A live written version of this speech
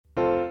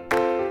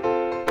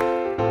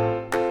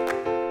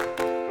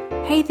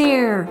Hey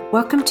there!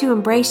 Welcome to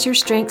Embrace Your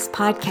Strengths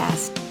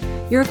podcast.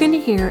 You're going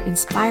to hear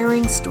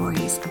inspiring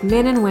stories of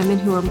men and women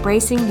who are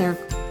embracing their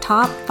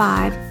top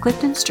 5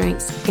 Clifton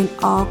strengths in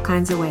all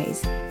kinds of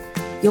ways.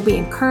 You'll be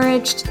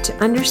encouraged to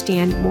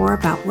understand more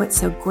about what's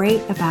so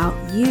great about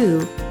you,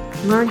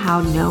 learn how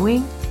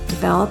knowing,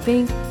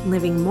 developing, and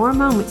living more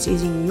moments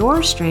using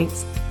your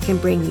strengths can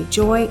bring you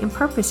joy and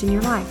purpose in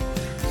your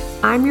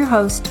life. I'm your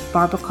host,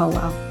 Barbara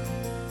Colwell.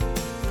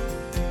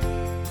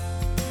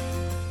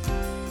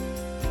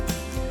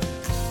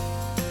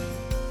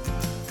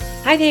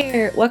 Hi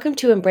there. Welcome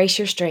to Embrace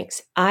Your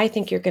Strengths. I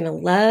think you're going to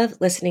love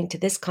listening to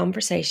this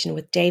conversation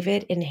with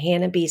David and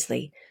Hannah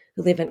Beasley,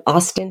 who live in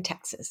Austin,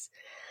 Texas.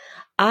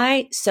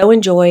 I so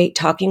enjoy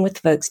talking with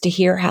folks to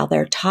hear how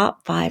their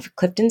top 5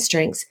 Clifton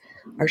strengths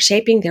are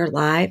shaping their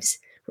lives,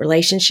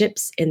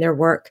 relationships, and their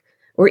work,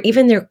 or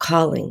even their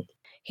calling.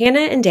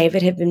 Hannah and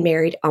David have been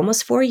married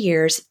almost 4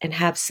 years and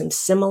have some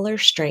similar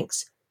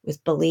strengths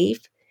with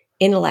belief,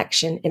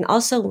 intellection, and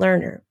also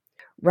learner.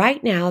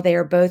 Right now, they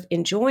are both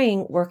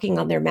enjoying working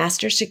on their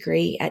master's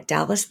degree at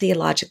Dallas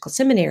Theological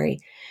Seminary,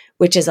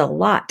 which is a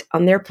lot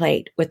on their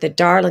plate with a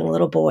darling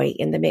little boy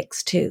in the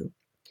mix too.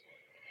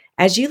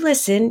 As you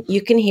listen,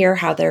 you can hear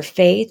how their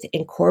faith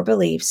and core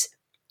beliefs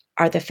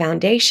are the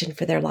foundation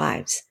for their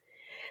lives.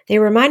 They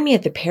remind me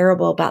of the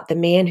parable about the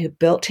man who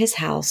built his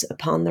house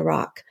upon the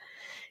rock.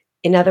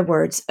 In other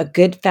words, a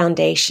good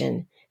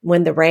foundation.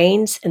 When the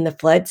rains and the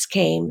floods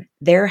came,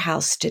 their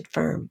house stood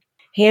firm.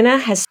 Hannah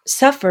has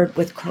suffered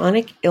with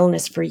chronic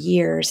illness for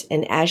years,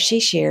 and as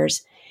she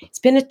shares, it's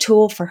been a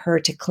tool for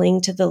her to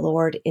cling to the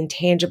Lord in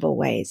tangible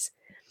ways.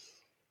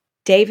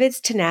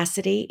 David's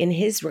tenacity in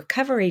his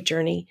recovery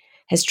journey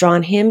has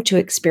drawn him to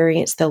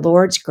experience the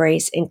Lord's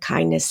grace and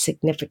kindness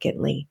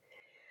significantly.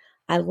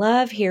 I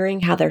love hearing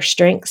how their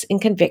strengths and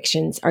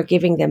convictions are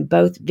giving them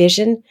both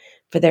vision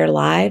for their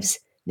lives,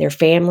 their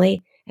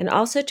family, and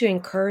also to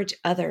encourage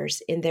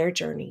others in their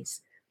journeys.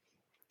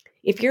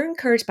 If you're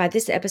encouraged by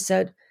this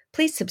episode,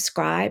 please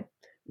subscribe,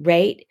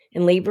 rate,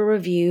 and leave a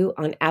review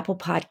on Apple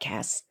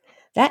Podcasts.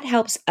 That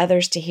helps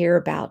others to hear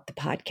about the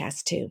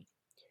podcast too.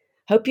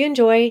 Hope you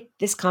enjoy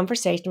this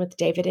conversation with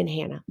David and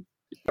Hannah.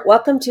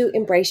 Welcome to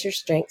Embrace Your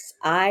Strengths.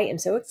 I am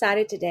so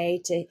excited today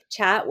to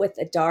chat with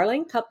a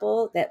darling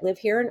couple that live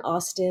here in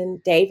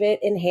Austin, David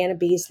and Hannah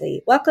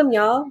Beasley. Welcome,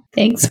 y'all.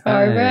 Thanks,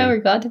 Barbara. Hi. We're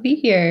glad to be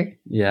here.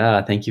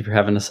 Yeah, thank you for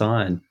having us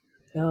on.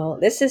 Oh,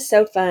 this is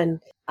so fun.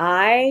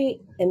 I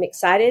am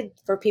excited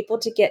for people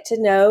to get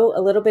to know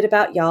a little bit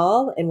about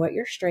y'all and what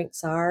your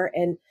strengths are.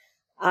 And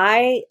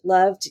I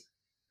loved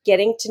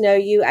getting to know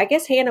you. I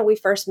guess, Hannah, we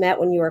first met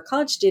when you were a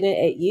college student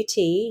at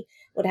UT,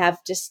 would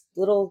have just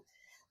little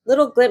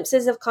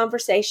glimpses of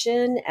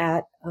conversation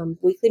at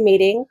weekly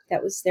meeting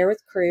that was there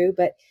with crew.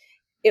 But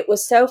it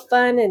was so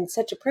fun and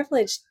such a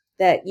privilege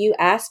that you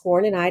asked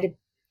Warren and I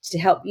to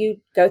help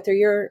you go through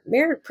your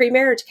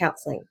pre-marriage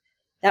counseling.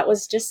 That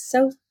was just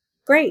so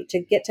great to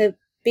get to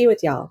be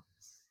with y'all.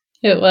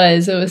 It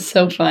was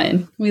so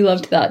fun. We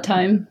loved that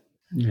time.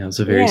 Yeah, it was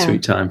a very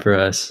sweet time for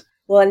us.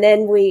 Well, and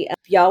then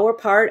y'all were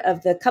part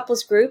of the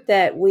couples group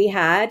that we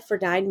had for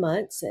 9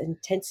 months, an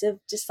intensive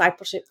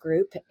discipleship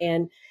group.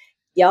 And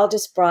y'all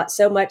just brought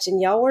so much,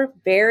 and y'all were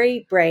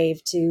very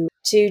brave to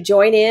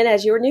join in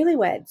as you were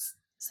newlyweds.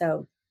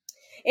 So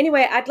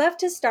anyway, I'd love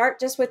to start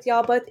just with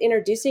y'all both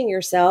introducing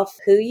yourself,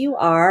 who you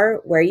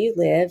are, where you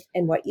live,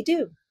 and what you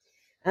do.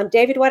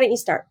 David, why don't you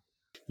start?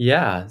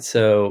 Yeah,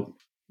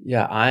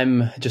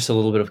 I'm just a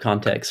little bit of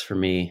context for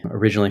me.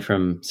 Originally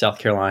from South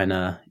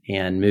Carolina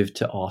and moved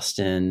to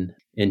Austin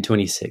in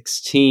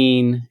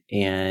 2016.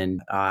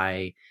 And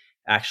I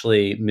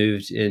actually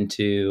moved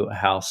into a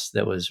house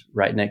that was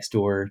right next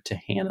door to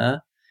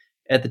Hannah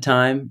at the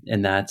time.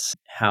 And that's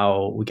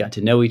how we got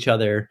to know each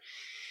other.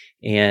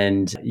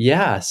 And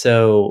yeah,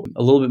 so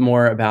a little bit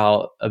more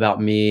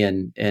about me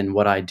and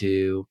what I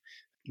do.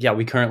 Yeah,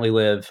 we currently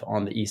live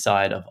on the east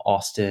side of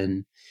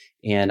Austin,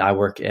 and I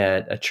work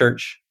at a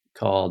church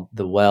called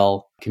the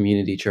Well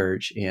Community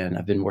Church, and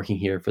I've been working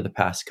here for the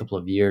past couple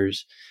of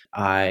years.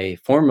 I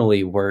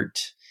formerly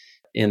worked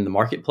in the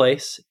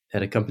marketplace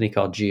at a company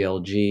called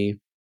GLG,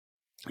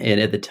 and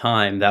at the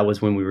time, that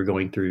was when we were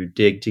going through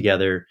DIG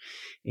together,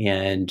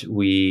 and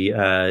we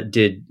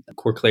did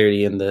core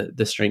clarity and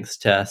the strengths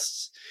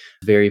tests.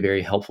 Very,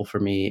 very helpful for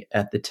me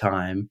at the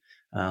time.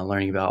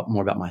 Learning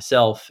more about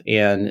myself,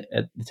 and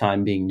at the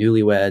time being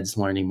newlyweds,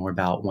 learning more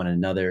about one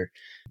another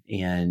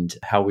and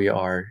how we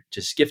are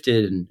just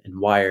gifted and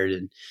wired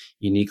and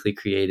uniquely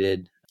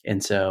created.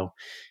 And so,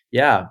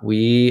 yeah,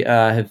 we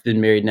have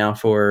been married now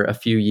for a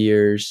few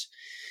years.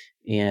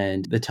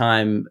 And the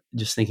time,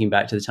 just thinking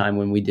back to the time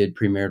when we did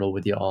premarital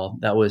with y'all,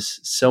 that was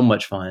so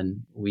much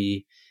fun.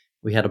 We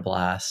had a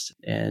blast,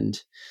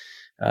 and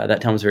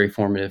that time was very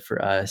formative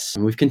for us.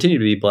 And we've continued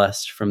to be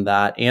blessed from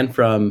that and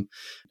from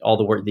all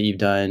the work that you've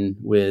done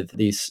with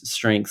these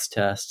strengths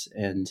tests.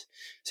 And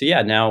so,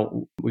 yeah,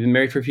 now we've been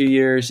married for a few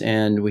years,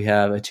 and we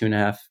have a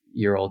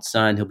 2.5-year-old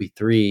son. He'll be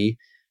 3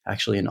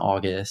 actually in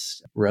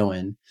August,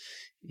 Rowan.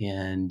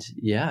 And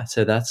yeah,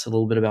 so that's a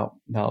little bit about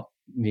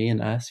me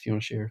and us, if you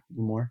want to share a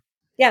little more.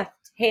 Yeah.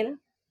 Hannah?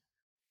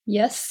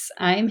 Yes,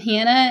 I'm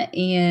Hannah,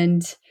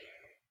 and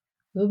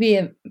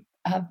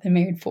I've been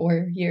married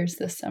 4 years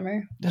this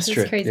summer. That's This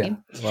true. is crazy.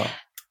 Yeah. Wow.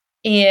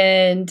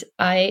 And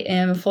I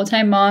am a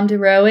full-time mom to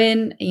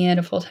Rowan and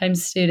a full-time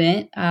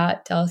student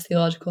at Dallas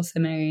Theological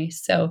Seminary.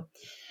 So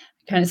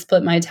I kind of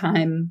split my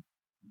time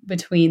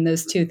between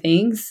those two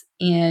things,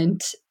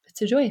 and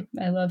it's a joy.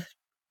 I love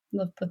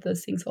both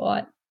those things a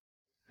lot.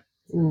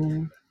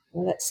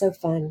 Well, that's so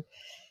fun.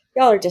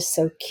 Y'all are just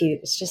so cute.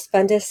 It's just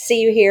fun to see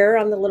you here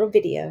on the little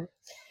video.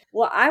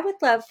 Well, I would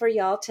love for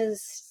y'all to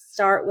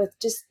start with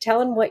just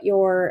telling what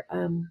your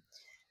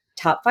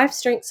top 5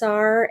 strengths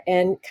are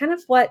and kind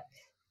of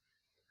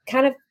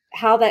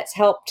how that's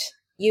helped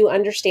you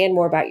understand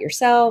more about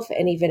yourself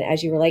and even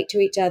as you relate to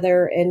each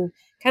other and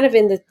kind of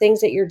in the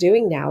things that you're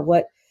doing now,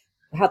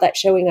 how that's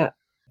showing up.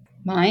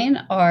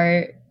 Mine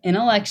are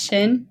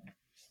intellection,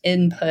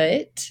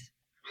 input,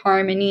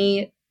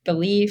 harmony,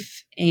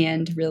 belief,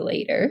 and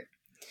relator.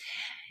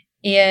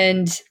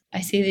 And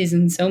I see these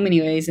in so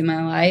many ways in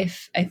my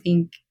life. I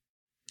think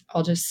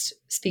I'll just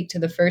speak to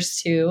the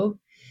first two.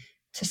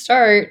 To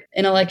start,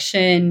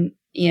 intellection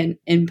and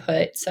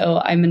input.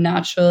 So I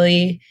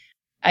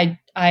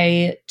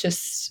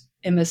just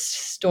am a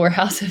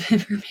storehouse of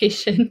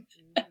information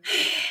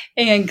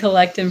and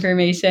collect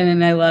information.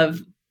 And I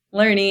love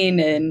learning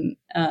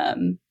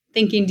and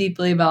thinking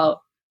deeply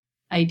about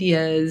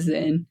ideas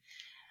and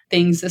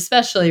things,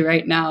 especially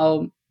right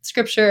now,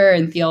 scripture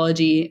and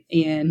theology,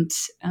 and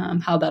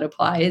how that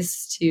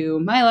applies to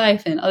my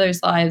life and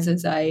others' lives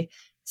as I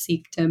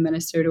seek to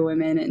minister to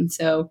women. And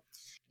so,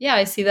 yeah,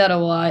 I see that a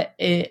lot.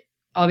 It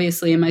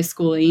obviously in my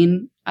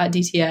schooling at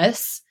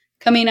DTS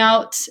coming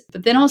out,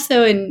 but then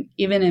also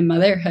even in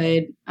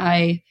motherhood,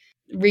 I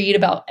read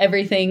about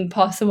everything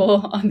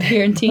possible on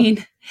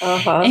parenting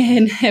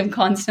and am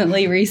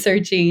constantly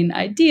researching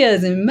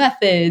ideas and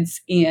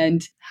methods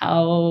and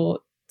how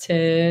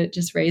to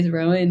just raise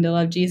Rowan to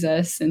love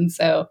Jesus. And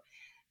so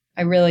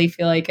I really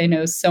feel like I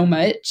know so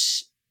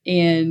much,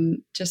 and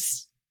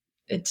it's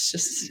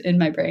just in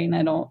my brain.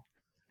 Is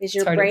It's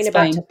your hard to brain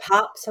about to explain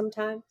pop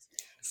sometimes?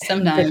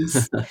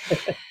 sometimes.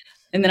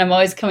 And then I'm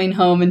always coming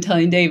home and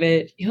telling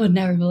David, you would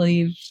never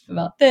believe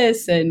about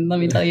this. And let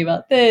me tell you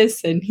about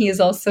this. And he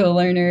is also a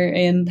learner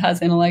and has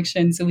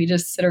intellection. So we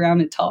just sit around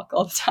and talk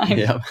all the time.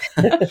 Yeah.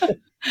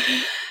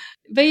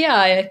 But yeah,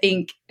 I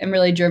think I'm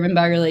really driven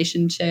by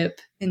relationship.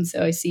 And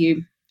so I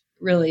see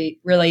really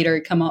relator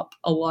come up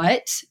a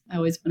lot. I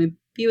always want to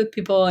be with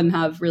people and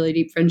have really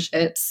deep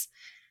friendships.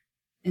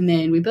 And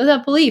then we both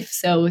have belief.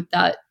 So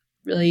that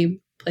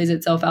really plays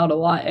itself out a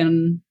lot.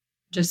 And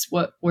just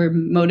what we're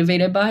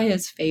motivated by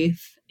is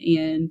faith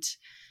and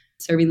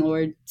serving the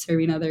Lord,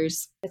 serving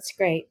others. That's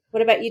great.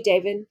 What about you,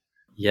 David?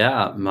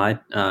 Yeah, my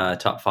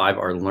top 5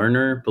 are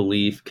learner,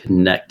 belief,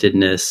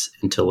 connectedness,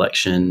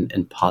 intellection,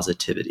 and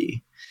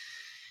positivity.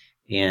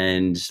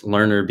 And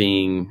learner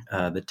being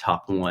the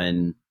top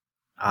one.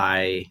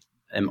 I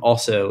am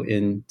also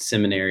in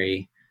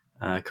seminary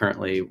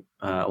currently,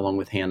 along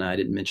with Hannah. I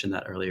didn't mention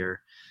that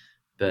earlier,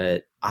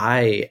 but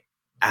I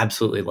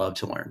absolutely love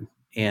to learn.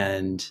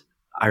 And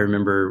I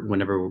remember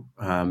whenever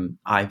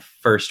I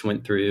first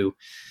went through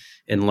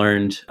and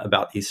learned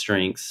about these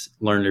strengths,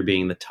 learner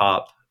being the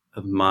top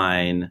of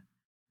mine,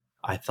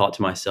 I thought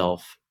to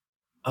myself,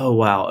 oh,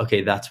 wow,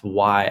 okay, that's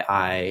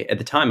why at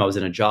the time I was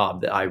in a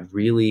job that I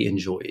really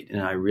enjoyed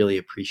and I really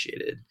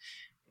appreciated.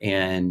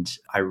 And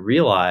I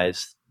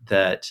realized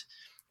that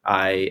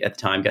I, at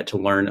the time, got to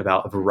learn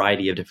about a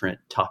variety of different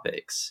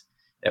topics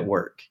at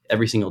work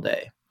every single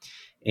day.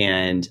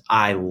 And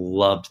I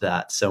loved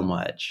that so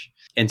much.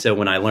 And so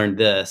when I learned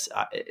this,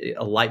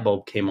 a light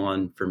bulb came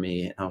on for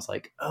me. And I was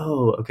like,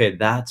 oh, okay,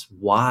 that's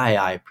why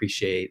I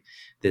appreciate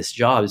this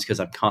job, is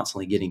because I'm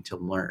constantly getting to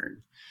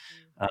learn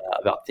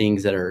about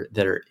things that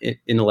are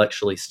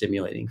intellectually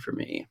stimulating for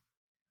me.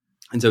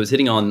 And so it was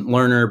hitting on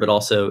learner, but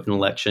also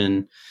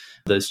intellection,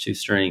 those two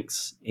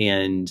strengths.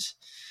 And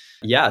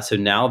yeah, so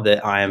now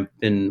that I've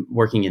been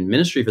working in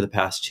ministry for the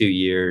past 2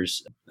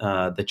 years,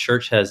 the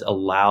church has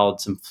allowed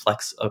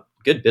a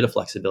good bit of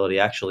flexibility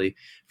actually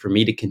for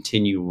me to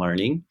continue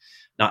learning.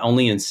 Not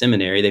only in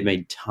seminary, they've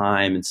made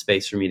time and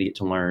space for me to get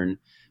to learn,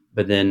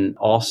 but then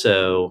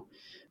also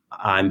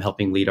I'm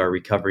helping lead our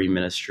recovery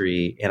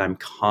ministry, and I'm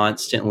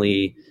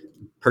constantly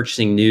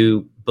purchasing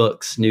new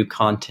books, new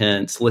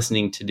contents,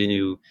 listening to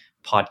new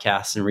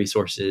podcasts and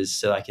resources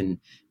so I can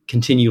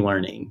continue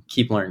learning,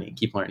 keep learning,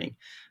 keep learning.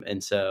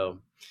 And so,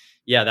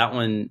 yeah, that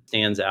one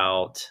stands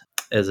out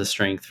as a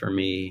strength for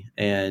me.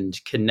 And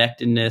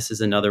connectedness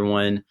is another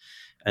one.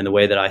 And the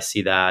way that I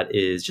see that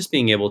is just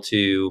being able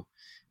to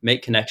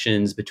make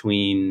connections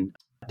between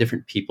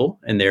different people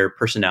and their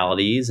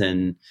personalities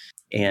and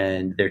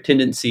their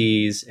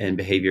tendencies and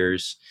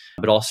behaviors,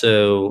 but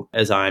also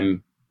as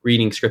I'm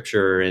reading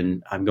scripture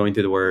and I'm going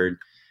through the word,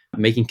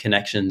 making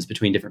connections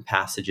between different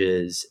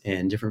passages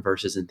and different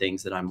verses and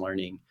things that I'm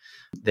learning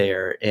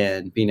there,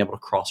 and being able to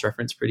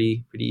cross-reference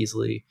pretty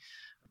easily.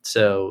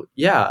 So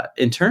yeah,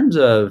 in terms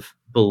of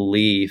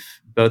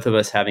belief, both of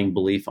us having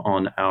belief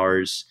on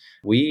ours,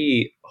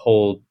 we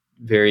hold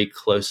very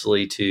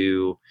closely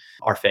to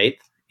our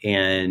faith,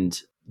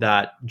 and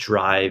that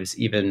drives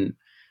even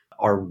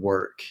our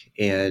work,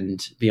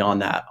 and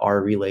beyond that,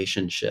 our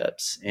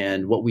relationships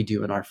and what we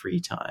do in our free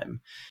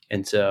time.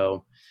 And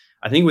so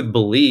I think with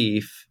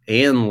belief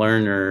and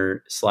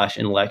learner slash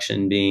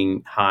intellection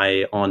being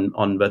high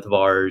on both of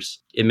ours,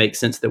 it makes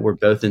sense that we're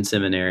both in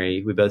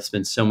seminary. We both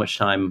spend so much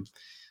time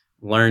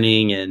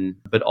learning, and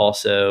but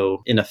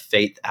also in a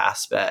faith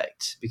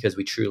aspect, because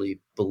we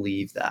truly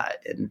believe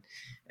that,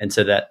 and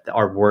so that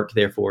our work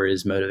therefore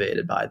is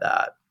motivated by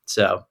that.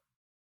 So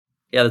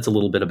yeah, that's a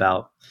little bit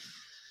about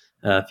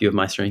a few of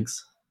my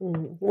strengths.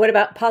 What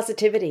about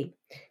positivity?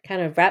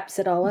 Kind of wraps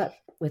it all up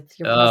with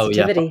your Oh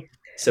yeah. positivity.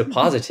 So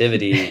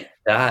positivity,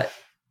 that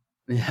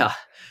yeah,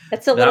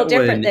 That's a little that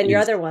different one than your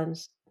is, other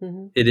ones.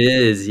 Mm-hmm. it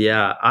is,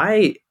 yeah.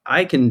 I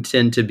can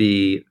tend to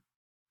be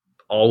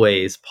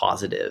always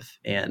positive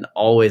and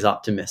always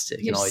optimistic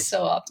You're and always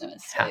so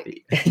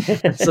optimistic.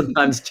 happy.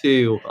 Sometimes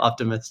too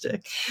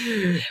optimistic.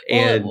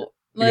 And Well,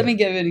 let me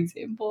give an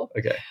example.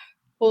 okay.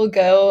 We'll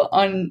go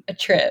on a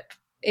trip,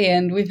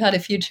 and we've had a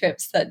few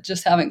trips that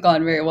just haven't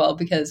gone very well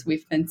because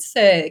we've been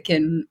sick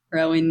and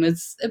Rowan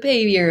was a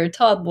baby or a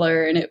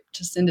toddler, and it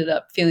just ended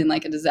up feeling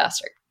like a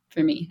disaster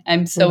for me.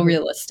 I'm so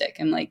realistic.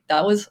 I'm like,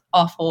 that was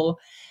awful.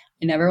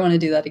 I never want to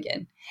do that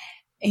again.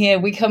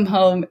 And we come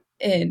home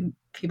and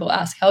people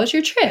ask, how was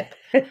your trip?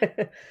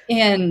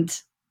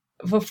 And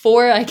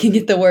before I can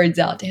get the words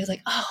out, Dave's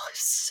like, oh,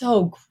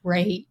 so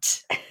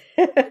great.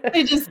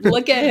 I just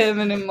look at him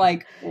and I'm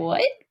like,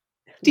 what?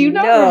 Do you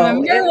not No,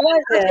 remember?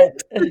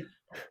 it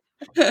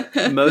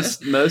wasn't.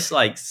 most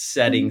like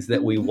settings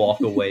that we walk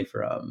away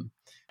from,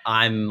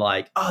 I'm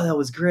like, oh, that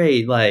was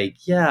great.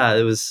 Like, yeah,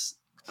 it was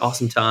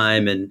awesome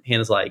time. And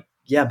Hannah's like,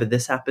 yeah, but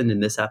this happened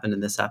and this happened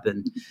and this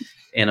happened.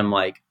 And I'm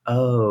like,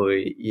 oh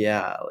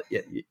yeah,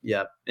 yeah,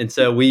 yeah. And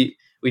so we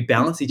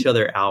balance each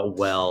other out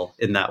well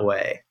in that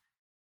way.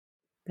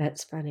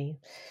 That's funny.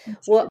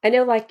 Well, I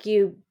know like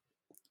you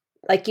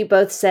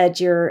both said,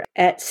 you're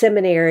at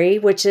seminary,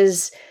 which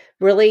is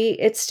really,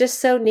 it's just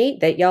so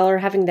neat that y'all are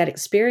having that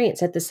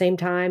experience at the same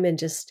time and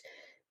just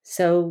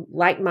so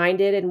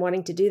like-minded and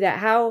wanting to do that.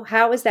 How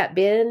has that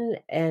been?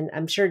 And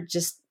I'm sure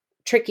just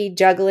tricky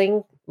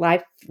juggling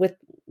life with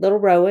little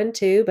Rowan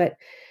too, but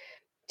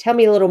tell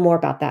me a little more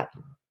about that.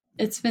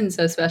 It's been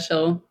so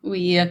special.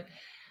 We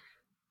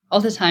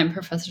all the time,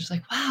 professors are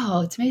like,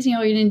 wow, it's amazing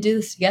how you didn't do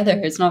this together.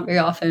 It's not very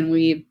often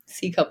we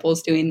see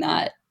couples doing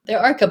that. There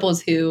are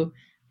couples who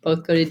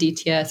both go to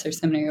DTS or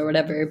seminary or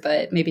whatever,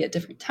 but maybe at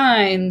different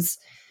times.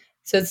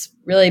 So it's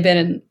really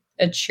been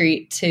a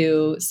treat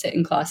to sit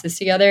in classes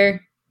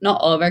together. Not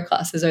all of our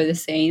classes are the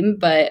same,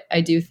 but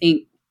I do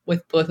think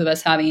with both of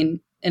us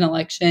having an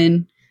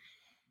election,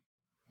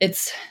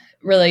 it's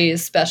really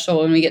special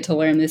when we get to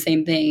learn the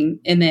same thing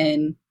and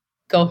then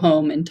go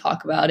home and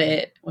talk about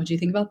it. What do you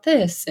think about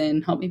this?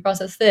 And help me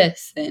process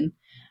this. And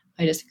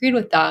I disagreed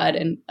with that.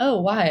 And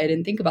oh, why? I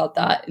didn't think about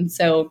that. And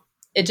so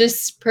it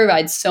just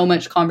provides so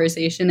much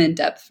conversation and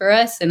depth for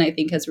us. And I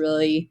think has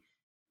really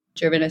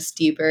driven us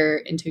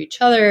deeper into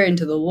each other,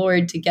 into the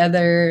Lord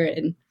together.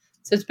 And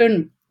so it's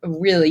been a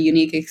really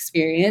unique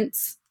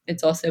experience.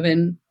 It's also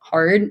been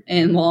hard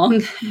and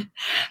long.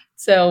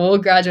 So we'll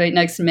graduate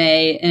next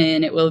May,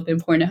 and it will have been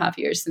 4.5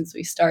 years since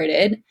we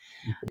started.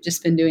 I've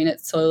just been doing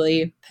it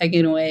slowly,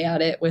 pegging away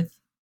at it with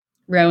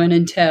Rowan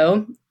in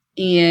tow.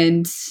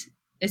 And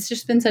it's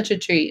just been such a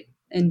treat.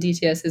 And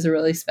DTS is a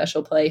really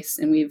special place,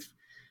 and we've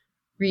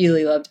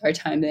really loved our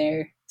time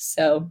there.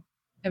 So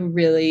I'm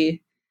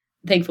really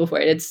thankful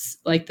for it. It's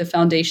like the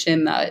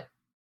foundation that,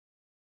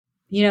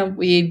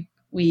 we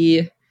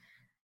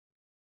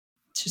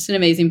it's just an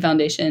amazing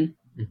foundation.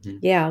 Mm-hmm.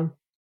 Yeah.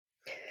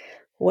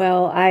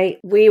 Well,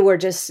 we were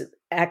just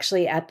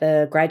actually at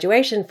the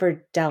graduation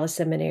for Dallas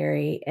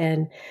Seminary,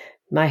 and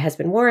my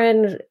husband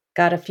Warren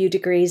got a few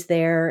degrees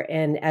there.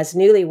 And as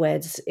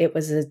newlyweds, it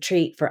was a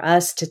treat for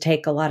us to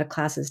take a lot of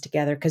classes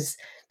together because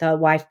the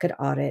wife could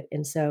audit.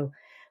 And so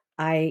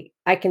I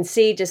can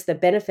see just the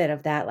benefit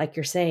of that, like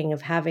you're saying,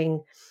 of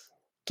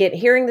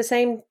hearing the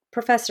same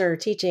professor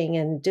teaching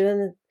and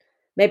doing.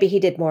 Maybe he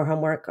did more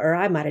homework, or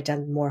I might have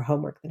done more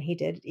homework than he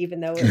did, even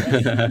though it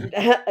was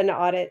an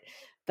audit.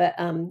 But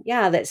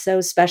yeah, that's so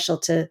special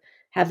to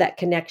have that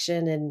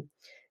connection. And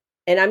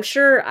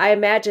I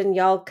imagine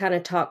y'all kind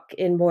of talk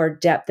in more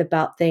depth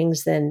about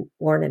things than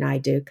Warren and I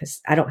do, because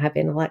I don't have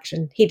an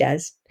election. He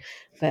does.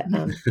 But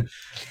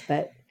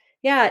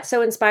yeah, it's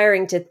so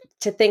inspiring to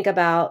think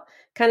about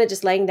kind of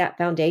just laying that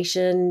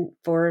foundation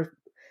for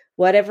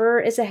whatever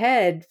is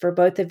ahead for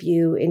both of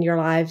you in your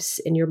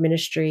lives, in your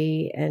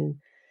ministry. And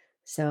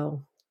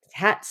so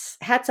hats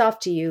off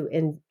to you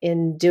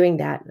in doing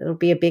that. It'll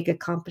be a big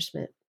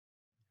accomplishment.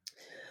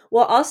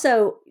 Well,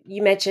 also,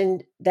 you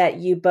mentioned that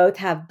you both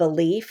have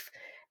belief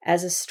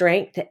as a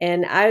strength,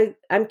 and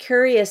I'm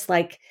curious,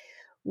 like,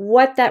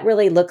 what that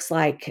really looks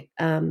like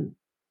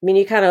mean,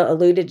 you kind of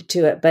alluded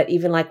to it, but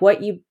even like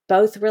what you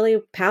both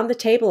really pound the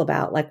table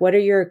about, like what are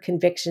your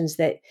convictions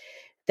that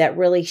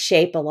really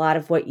shape a lot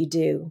of what you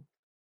do?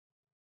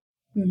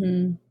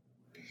 Mm-hmm.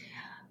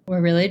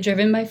 We're really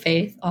driven by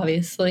faith.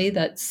 Obviously,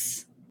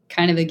 that's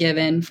kind of a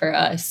given for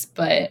us,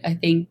 but I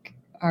think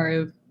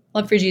our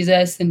love for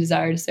Jesus and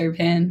desire to serve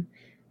him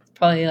is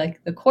probably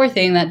like the core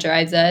thing that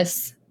drives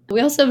us.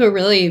 We also have a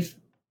really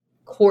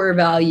core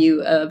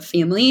value of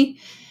family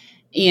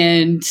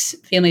and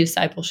family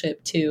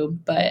discipleship too,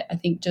 but I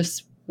think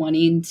just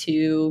wanting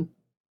to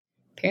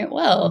parent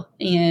well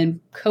and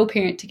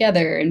co-parent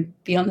together and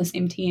be on the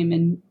same team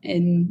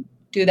and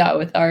do that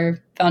with our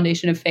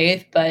foundation of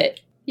faith. But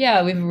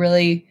yeah, we're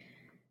really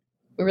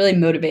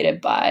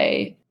motivated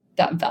by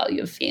that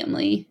value of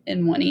family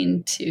and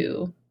wanting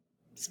to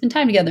spend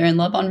time together and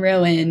love on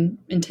Rowan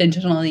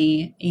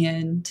intentionally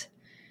and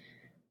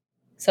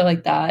stuff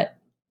like that.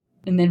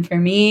 And then for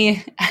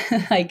me,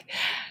 like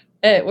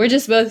we're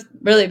just both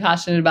really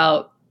passionate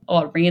about a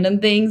lot of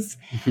random things,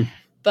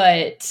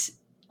 but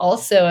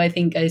also I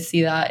think I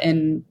see that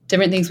in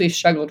different things we've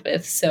struggled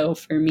with. So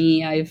for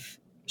me, I've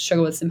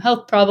struggled with some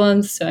health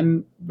problems, so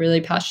I'm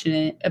really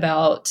passionate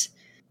about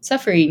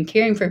suffering,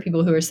 caring for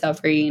people who are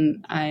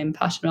suffering. I'm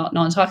passionate about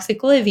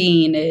non-toxic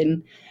living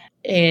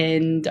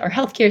and our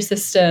healthcare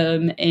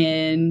system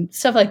and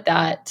stuff like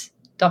that,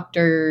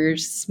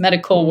 doctors,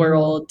 medical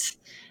world.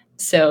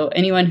 So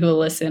anyone who will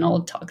listen,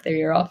 I'll talk their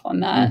ear off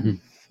on that.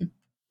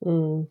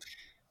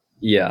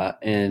 Yeah,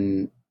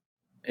 and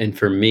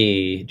for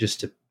me, just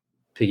to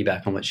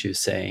piggyback on what she was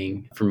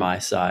saying, from my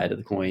side of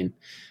the coin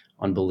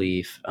on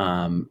belief,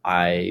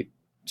 I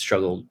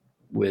struggled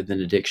with an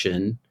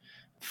addiction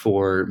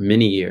for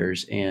many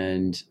years,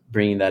 and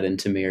bringing that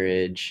into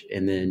marriage,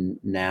 and then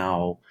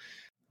now,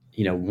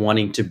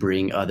 wanting to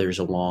bring others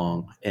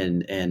along,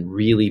 and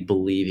really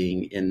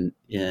believing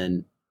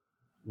in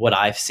what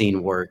I've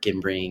seen work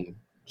and bring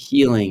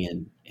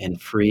healing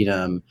and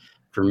freedom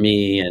for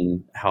me,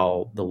 and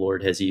how the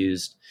Lord has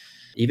used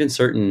even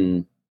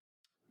certain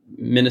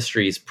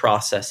ministries,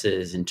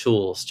 processes, and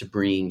tools to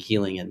bring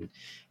healing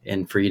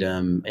and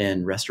freedom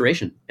and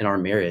restoration in our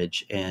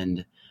marriage.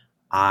 And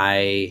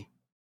I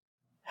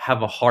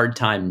have a hard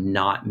time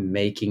not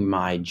making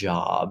my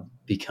job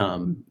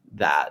become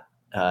that,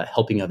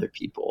 helping other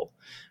people,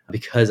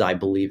 because I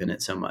believe in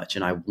it so much.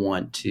 And I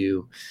want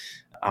to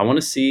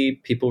see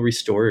people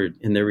restored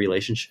in their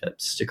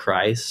relationships to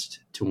Christ,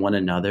 to one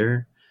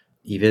another,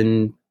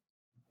 even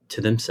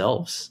to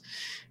themselves.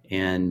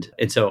 And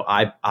so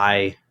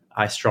I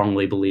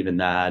strongly believe in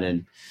that.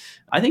 And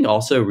I think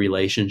also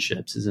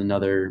relationships is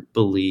another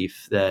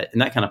belief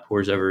and that kind of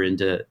pours over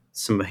into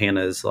some of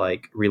Hannah's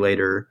like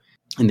relator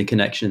in the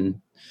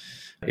connection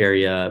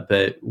area.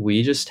 But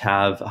we just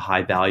have a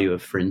high value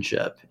of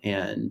friendship,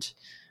 and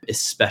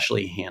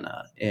especially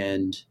Hannah.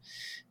 And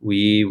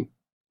we,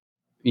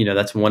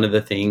 that's one of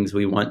the things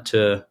we want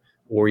to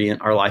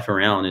orient our life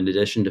around, in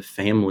addition to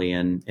family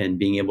and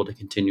being able to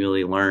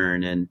continually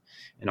learn. And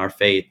our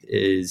faith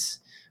is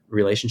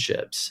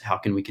relationships. How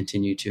can we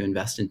continue to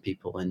invest in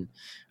people and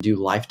do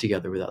life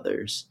together with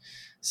others?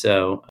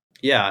 So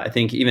yeah, I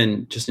think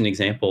even just an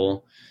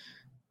example,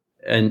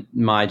 and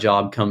my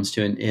job comes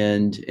to an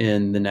end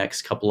in the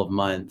next couple of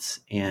months,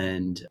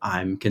 and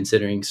I'm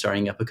considering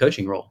starting up a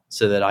coaching role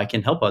so that I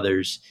can help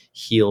others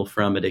heal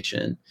from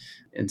addiction.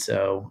 And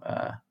so,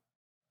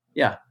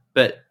 yeah,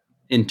 but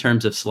in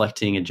terms of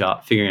selecting a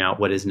job, figuring out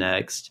what is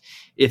next,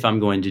 if I'm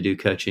going to do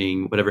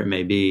coaching, whatever it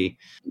may be,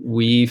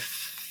 we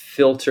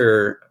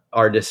filter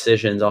our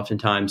decisions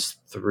oftentimes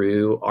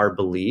through our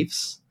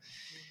beliefs.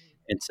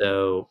 And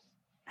so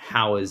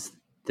how is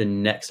the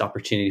next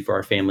opportunity for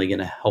our family going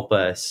to help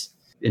us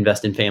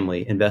invest in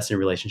family, invest in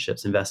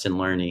relationships, invest in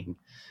learning,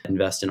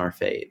 invest in our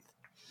faith?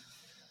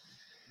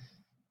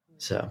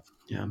 So,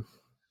 yeah.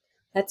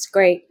 That's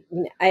great.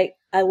 I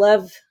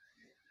love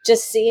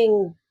just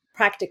seeing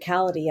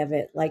practicality of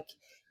it. Like,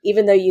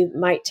 even though you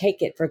might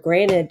take it for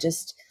granted,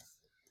 just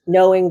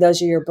knowing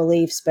those are your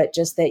beliefs, but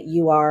just that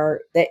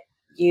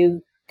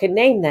you can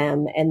name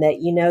them, and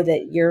that you know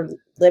that you're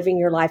living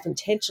your life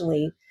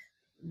intentionally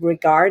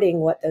regarding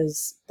what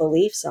those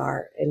beliefs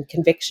are and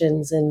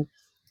convictions. And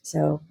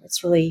so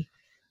it's really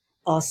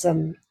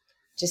awesome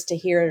just to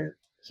hear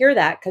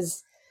that,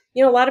 because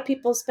a lot of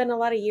people spend a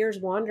lot of years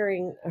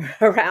wandering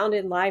around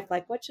in life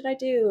like, what should I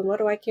do and what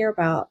do I care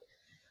about?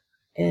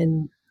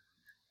 And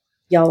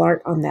y'all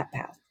aren't on that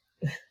path.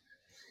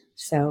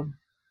 So,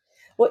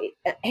 well,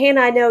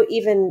 Hannah, I know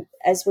even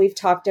as we've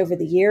talked over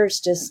the years,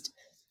 just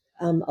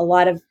a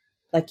lot of,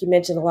 like you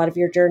mentioned, a lot of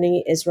your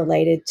journey is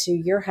related to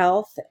your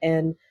health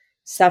and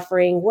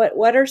suffering.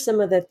 What are some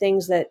of the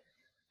things that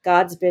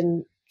God's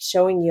been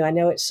showing you? I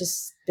know it's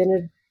just been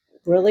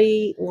a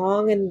really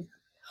long and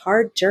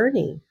hard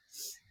journey.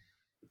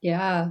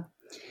 Yeah.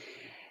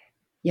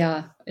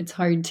 Yeah, it's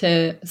hard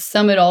to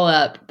sum it all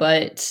up,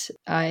 but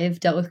I've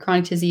dealt with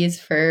chronic disease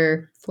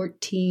for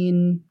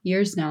 14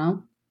 years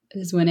now,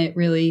 is when it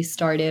really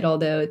started,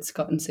 although it's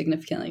gotten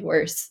significantly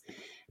worse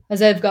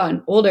as I've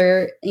gotten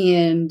older.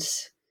 And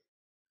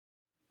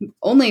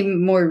only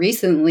more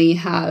recently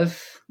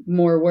have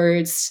more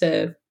words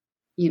to,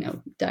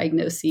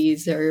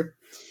 diagnoses or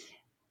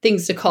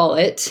things to call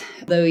it,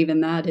 though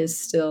even that is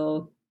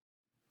still,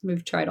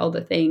 we've tried all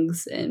the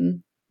things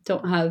and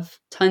don't have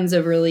tons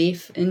of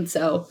relief. And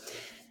so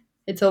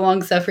it's a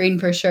long suffering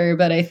for sure,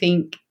 but I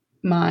think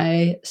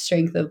my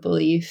strength of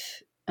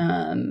belief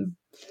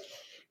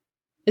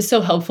is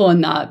so helpful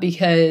in that,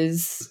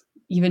 because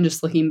even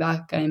just looking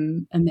back,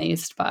 I'm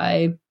amazed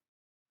by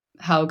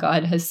how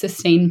God has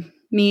sustained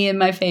me in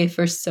my faith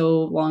for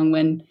so long,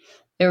 when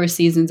there were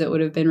seasons it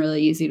would have been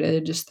really easy to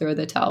just throw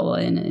the towel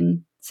in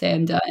and say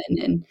I'm done,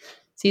 and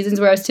seasons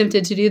where I was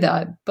tempted to do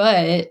that.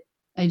 But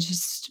I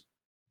just,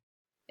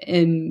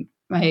 in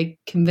my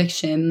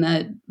conviction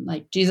that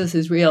like Jesus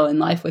is real and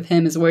life with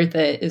him is worth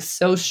it, is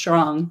so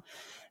strong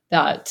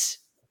that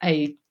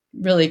I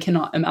really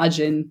cannot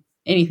imagine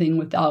anything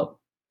without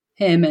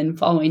him and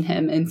following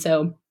him. And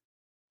so,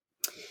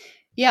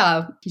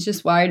 yeah, he's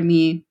just wired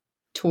me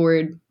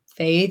toward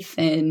faith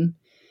and,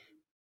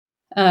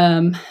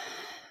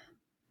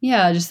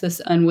 just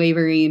this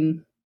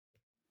unwavering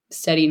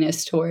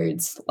steadiness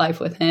towards life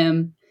with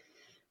him,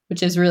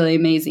 which is really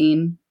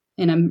amazing.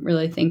 And I'm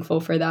really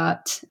thankful for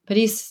that. But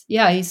he's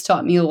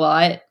taught me a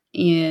lot.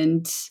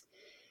 And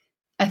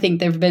I think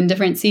there have been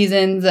different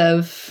seasons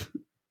of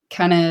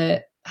kind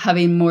of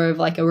having more of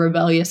like a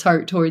rebellious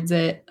heart towards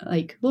it.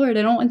 Like, Lord,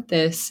 I don't want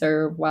this,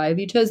 or why have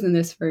you chosen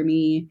this for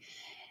me?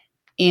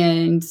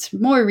 And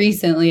more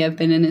recently, I've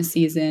been in a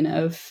season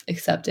of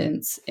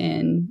acceptance,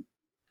 and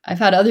I've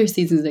had other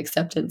seasons of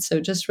acceptance. So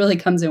it just really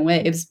comes in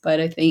waves. But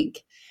I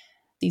think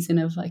season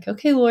of like,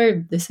 okay,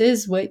 Lord, this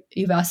is what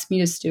you've asked me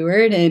to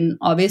steward. And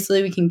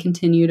obviously we can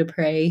continue to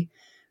pray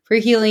for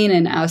healing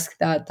and ask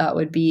that that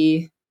would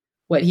be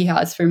what he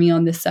has for me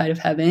on this side of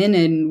heaven.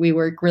 And we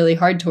work really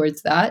hard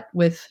towards that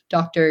with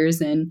doctors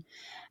and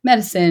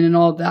medicine and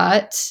all of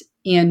that.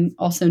 And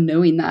also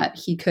knowing that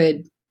he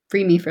could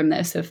free me from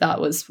this if that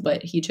was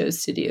what he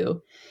chose to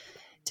do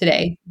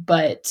today.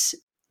 But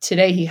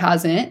today he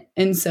hasn't.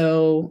 And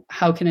so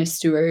how can I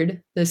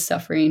steward this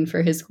suffering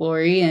for his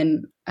glory?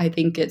 And I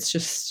think it's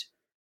just,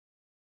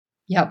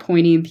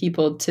 pointing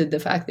people to the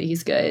fact that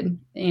he's good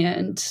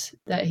and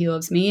that he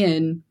loves me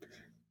and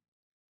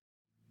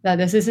that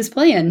this is his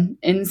plan.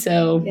 And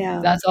so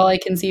that's all I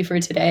can see for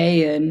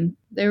today. And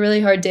they're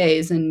really hard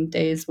days, and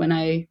days when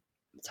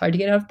it's hard to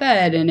get out of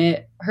bed and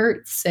it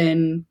hurts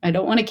and I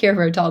don't want to care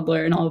for a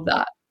toddler and all of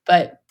that.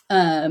 But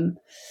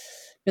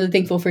really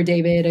thankful for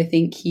David. I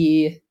think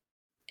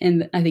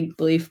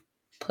belief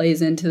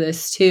plays into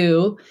this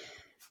too,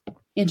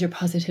 and your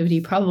positivity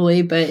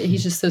probably, but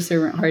he's just so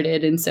servant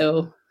hearted. And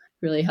so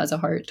really has a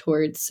heart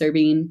towards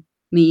serving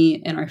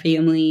me and our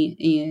family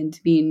and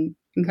being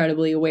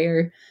incredibly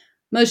aware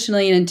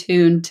emotionally and in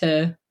tune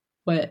to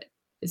what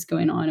is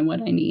going on and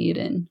what I need.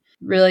 And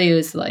really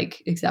is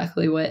like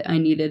exactly what I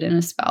needed in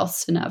a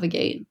spouse to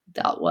navigate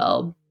that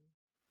well.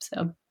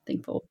 So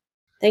thankful.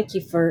 Thank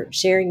you for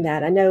sharing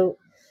that. I know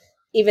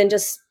even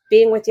just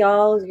being with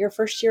y'all, your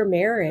first year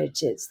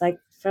marriage, it's like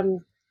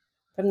from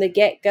the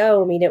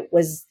get-go. I mean, it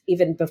was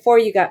even before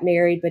you got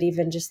married, but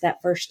even just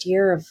that first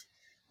year of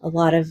a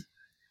lot of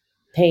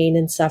pain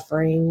and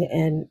suffering.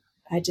 And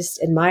I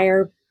just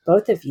admire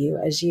both of you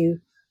as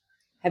you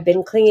have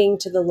been clinging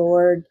to the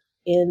Lord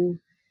in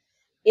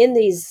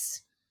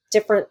these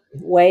different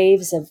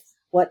waves of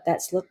what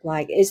that's looked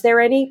like. Is there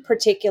any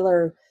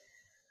particular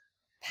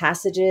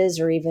passages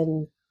or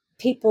even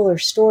people or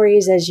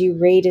stories as you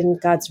read in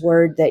God's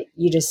word that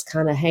you just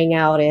kind of hang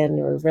out in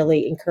or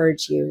really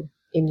encourage you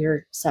in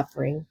your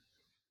suffering?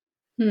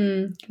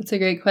 That's a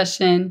great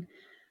question.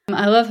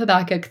 I love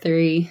Habakkuk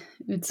 3.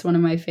 It's one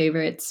of my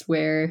favorites,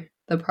 where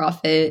the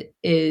prophet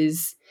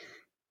he's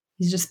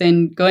just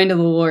been going to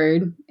the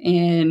Lord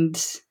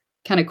and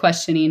kind of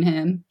questioning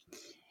him.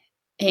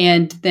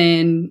 And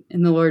then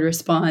the Lord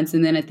responds.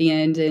 And then at the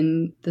end,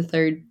 in the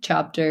 3rd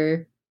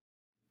chapter,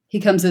 he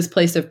comes to this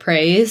place of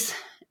praise.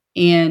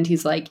 And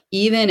he's like,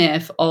 even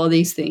if all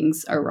these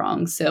things are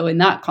wrong. So in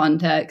that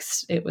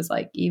context, it was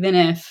like, even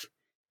if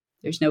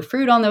there's no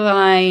fruit on the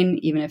vine,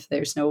 even if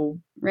there's no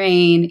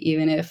rain,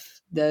 even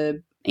if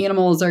the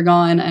animals are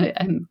gone,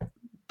 I'm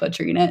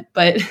butchering it,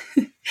 but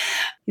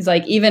he's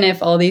like, even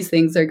if all these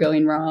things are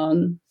going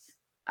wrong,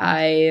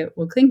 I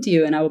will cling to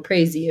you and I will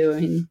praise you.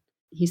 And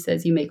he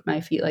says, you make my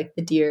feet like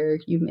the deer,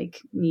 you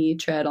make me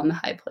tread on the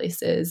high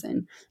places.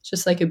 And it's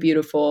just like a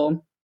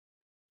beautiful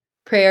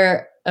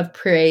prayer of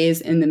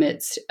praise in the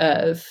midst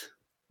of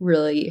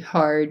really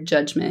hard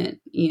judgment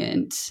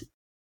and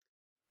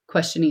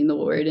questioning the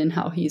Lord and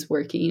how he's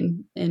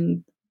working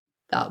in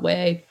that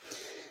way.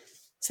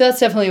 So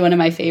that's definitely one of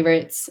my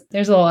favorites.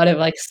 There's a lot of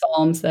like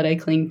Psalms that I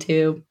cling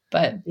to,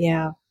 but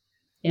yeah.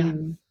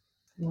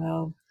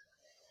 Well,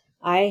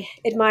 I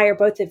admire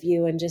both of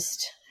you and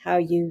just how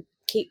you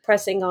keep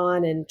pressing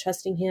on and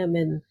trusting him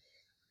and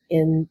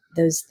in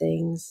those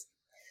things.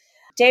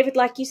 David,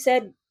 like you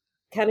said,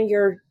 kind of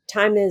your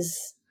time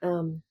is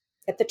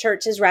at the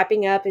church is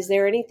wrapping up. Is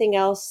there anything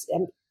else?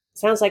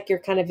 Sounds like you're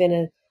kind of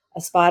in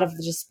a spot of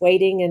just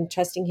waiting and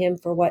trusting him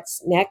for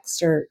what's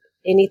next, or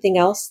anything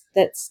else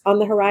that's on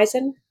the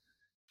horizon?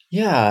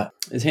 Yeah,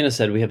 as Hannah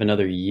said, we have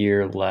another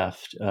year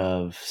left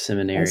of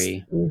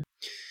seminary.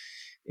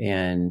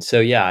 And so,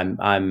 yeah,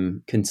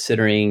 I'm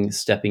considering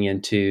stepping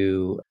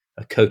into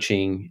a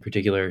coaching,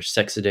 particular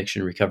sex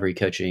addiction recovery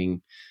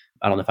coaching.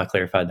 I don't know if I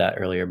clarified that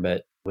earlier,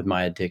 but with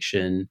my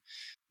addiction,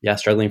 yeah,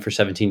 struggling for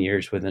 17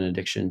 years with an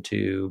addiction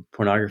to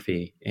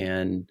pornography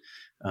and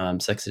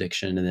sex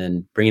addiction, and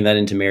then bringing that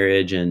into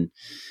marriage, and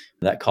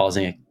that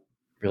causing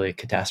really a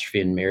catastrophe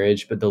in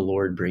marriage, but the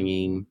Lord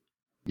bringing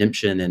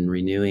redemption and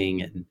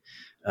renewing and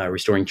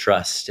restoring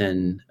trust.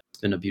 And it's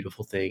been a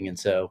beautiful thing. And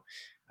so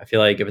I feel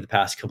like over the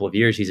past couple of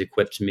years, he's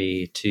equipped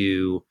me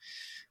to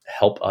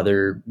help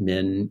other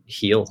men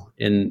heal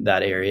in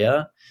that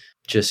area,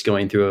 just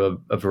going through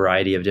a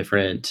variety of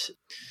different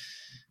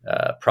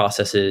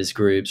processes,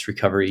 groups,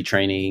 recovery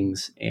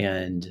trainings.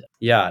 And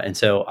yeah, and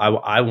so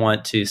I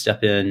want to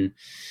step in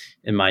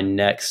my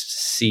next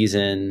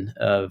season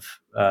of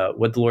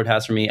what the Lord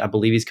has for me. I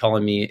believe he's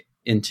calling me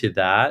into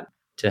that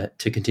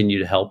to continue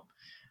to help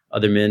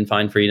other men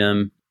find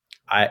freedom.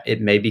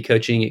 It may be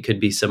coaching. It could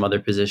be some other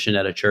position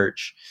at a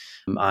church.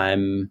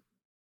 I'm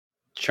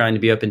trying to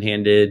be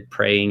open-handed,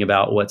 praying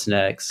about what's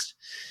next.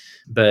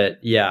 But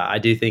yeah, I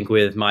do think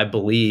with my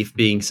belief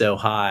being so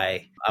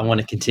high, I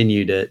want to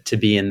continue to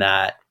be in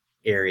that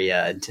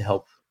area and to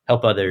help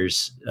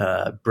others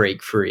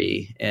break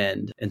free.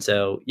 And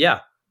so, yeah,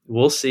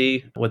 we'll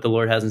see what the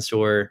Lord has in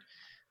store.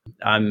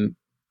 I'm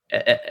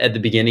at the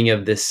beginning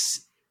of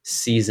this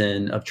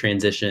season of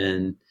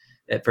transition.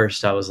 At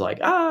first I was like,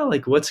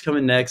 like what's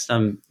coming next?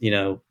 I'm,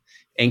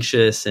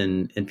 anxious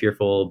and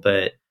fearful,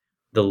 but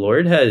the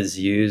Lord has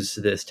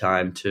used this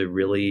time to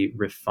really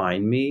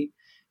refine me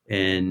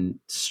and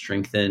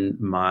strengthen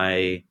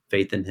my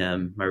faith in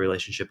him, my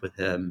relationship with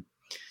him,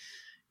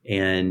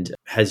 and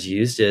has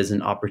used it as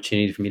an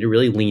opportunity for me to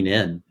really lean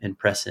in and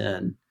press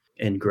in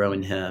and grow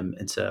in him.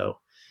 And so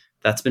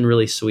that's been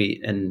really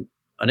sweet and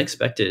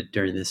unexpected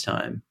during this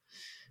time.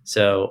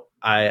 So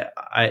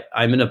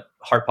I'm in a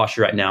heart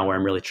posture right now where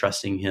I'm really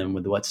trusting him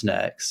with what's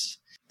next.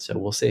 So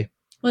we'll see.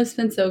 Well, it's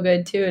been so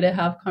good too to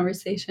have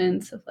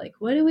conversations of like,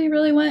 what do we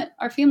really want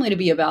our family to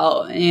be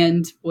about?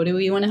 And what do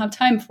we want to have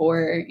time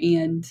for?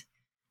 And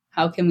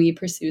how can we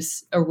pursue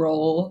a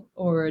role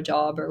or a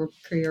job or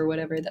career or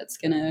whatever that's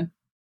going to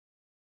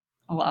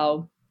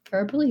allow for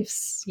our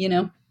beliefs,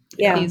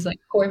 these like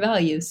core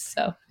values.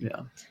 So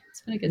yeah,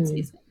 it's been a good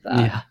season of that.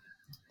 Yeah.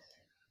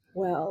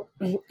 Well,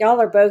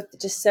 y'all are both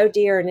just so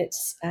dear, and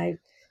I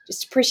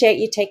just appreciate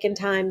you taking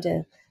time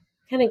to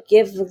kind of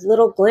give a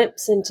little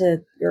glimpse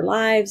into your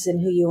lives and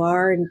who you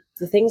are and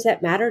the things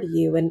that matter to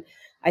you. And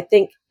I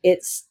think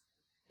it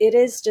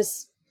is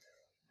just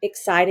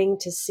exciting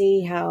to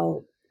see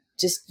how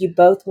just you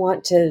both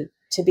want to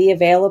be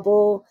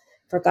available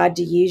for God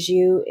to use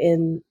you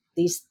in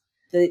these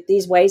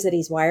ways that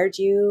he's wired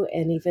you,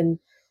 and even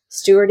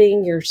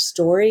stewarding your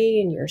story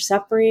and your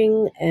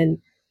suffering. And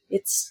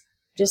it's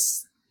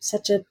just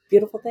such a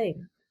beautiful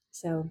thing.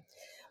 So,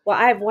 well,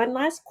 I have one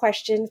last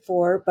question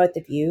for both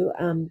of you.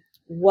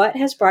 What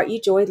has brought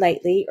you joy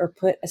lately or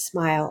put a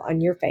smile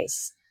on your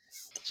face?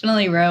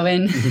 Definitely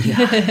Rowan.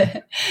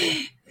 The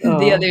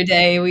other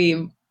day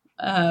we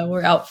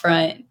were out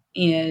front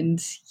and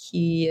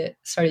he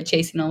started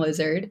chasing a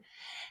lizard,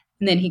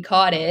 and then he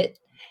caught it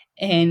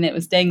and it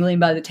was dangling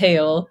by the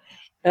tail.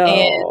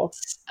 And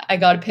I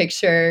got a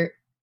picture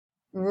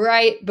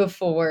right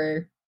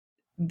before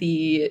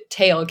the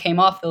tail came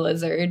off the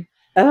lizard.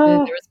 There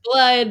was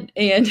blood,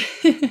 and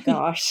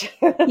gosh,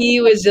 he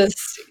was just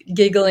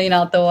giggling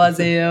out the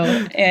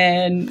wazoo.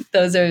 And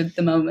those are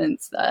the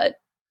moments that,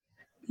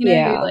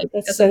 you're like,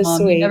 that's as so a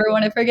mom, sweet. you never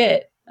want to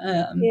forget.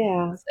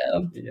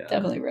 So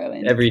definitely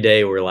Rowan. Every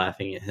day we're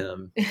laughing at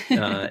him,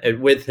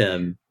 with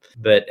him,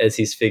 but as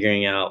he's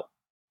figuring out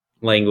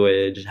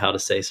language, how to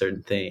say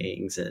certain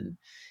things and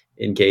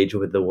engage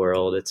with the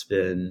world, it's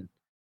been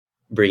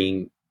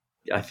bringing,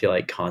 I feel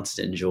like,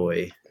 constant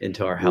joy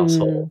into our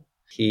household.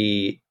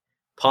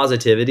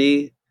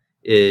 Positivity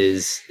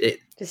is it.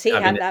 Does he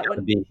have that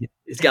one?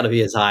 It's got to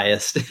be his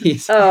highest.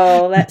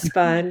 That's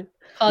fun.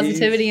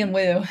 Positivity and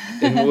woo.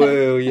 And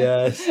woo,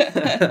 yes.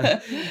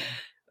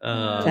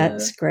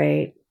 That's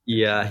great.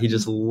 Yeah, he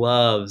just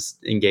loves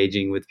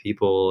engaging with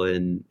people,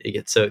 and he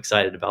gets so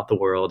excited about the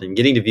world and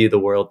getting to view the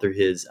world through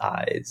his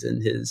eyes,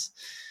 and his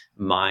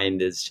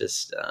mind is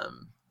just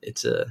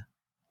it's a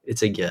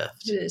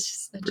gift. It is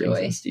just a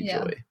joy.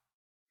 Joy.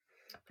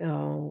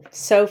 Oh,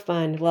 so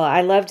fun. Well, I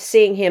loved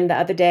seeing him the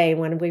other day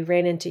when we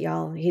ran into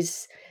y'all.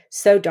 He's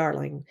so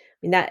darling. I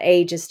mean, that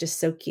age is just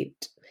so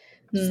cute.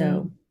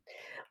 So,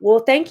 well,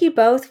 thank you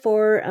both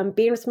for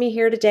being with me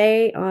here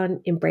today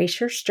on Embrace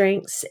Your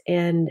Strengths.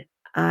 And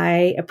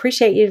I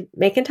appreciate you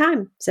making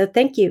time. So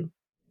thank you.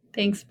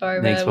 Thanks,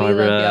 Barbara. We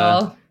love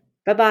y'all.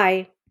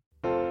 Bye-bye.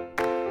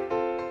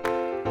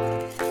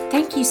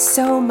 Thank you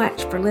so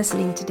much for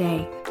listening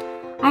today.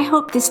 I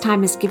hope this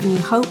time has given you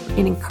hope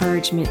and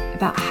encouragement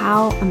about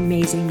how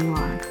amazing you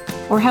are.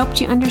 or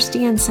helped you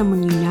understand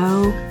someone you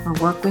know or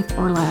work with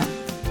or love.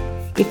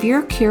 If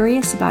you're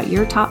curious about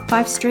your top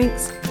 5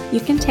 strengths, you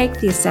can take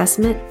the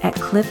assessment at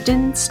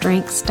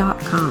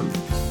cliftonstrengths.com.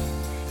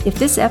 If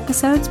this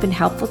episode's been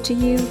helpful to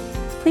you,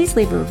 please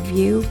leave a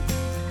review,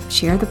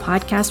 share the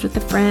podcast with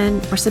a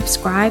friend, or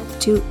subscribe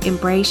to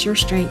Embrace Your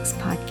Strengths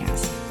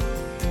podcast.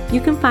 You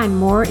can find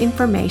more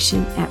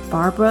information at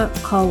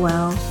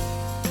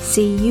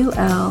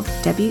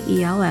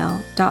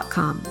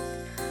barbaraculwell.com.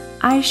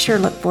 I sure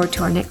look forward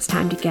to our next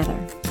time together.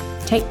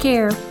 Take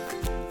care.